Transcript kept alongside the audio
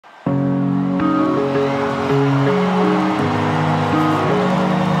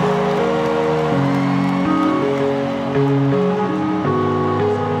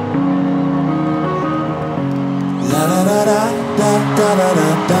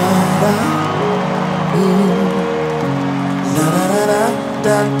La da da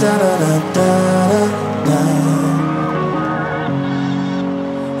da da da da da da.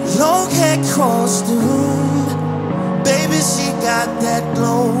 Long hair across the room, baby, she got that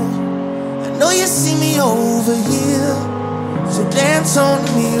glow. I know you see me over here, so dance on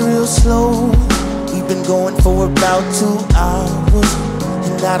me real slow. We've been going for about 2 hours,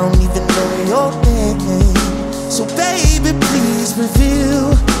 and I don't even know your name. So baby, please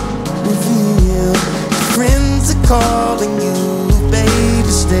reveal. Friends are calling you,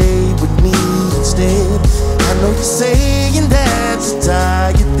 baby, stay with me instead. I know you're saying that you're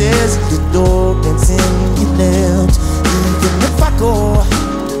tired, there's the door that's in your lips. Even if I go,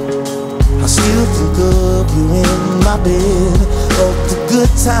 I still think of you in my bed. Oh, the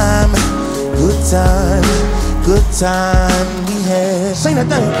good time we had. Sing that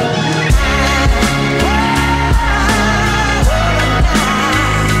thing.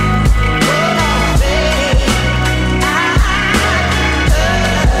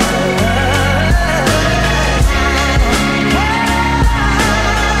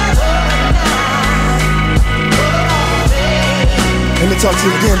 Let me talk to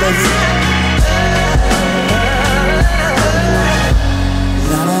you again, baby.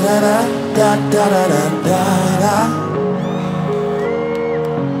 La da da da da da da da da.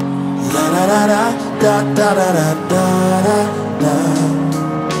 La da da da da da da da da.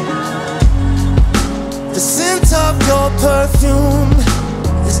 The scent of your perfume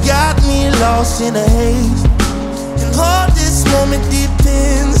has got me lost in a haze, and all this moment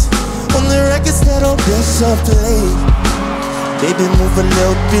depends on the records that ODESZA play. Baby, move a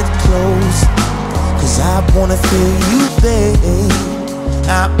little bit close, 'cause I wanna feel you, babe.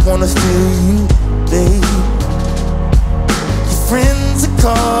 I wanna feel you, babe. Your friends are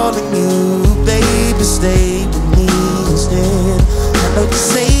calling you, baby, stay with me instead. I know you're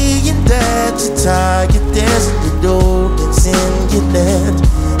saying that you're tired, there's the door that's in your net.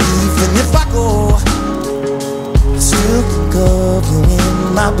 Even if I go, I still think of you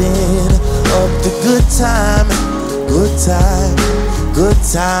in my bed. Of the good time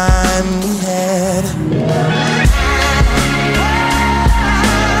we had.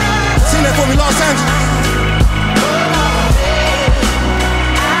 Sing that for me, Los Angeles.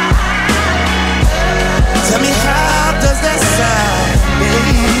 Tell me, how does that sound,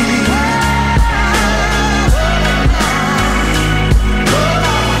 baby?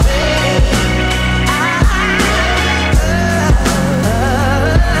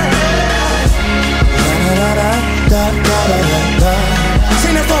 Da, da, da, da, da.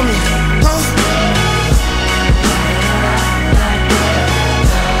 Sing that for me, huh?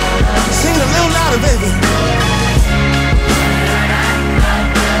 Sing a little louder, baby.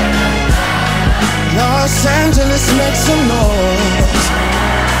 Los Angeles, make some noise.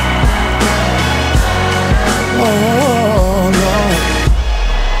 Oh, no.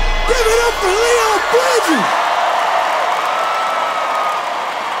 Give it up for Leabo.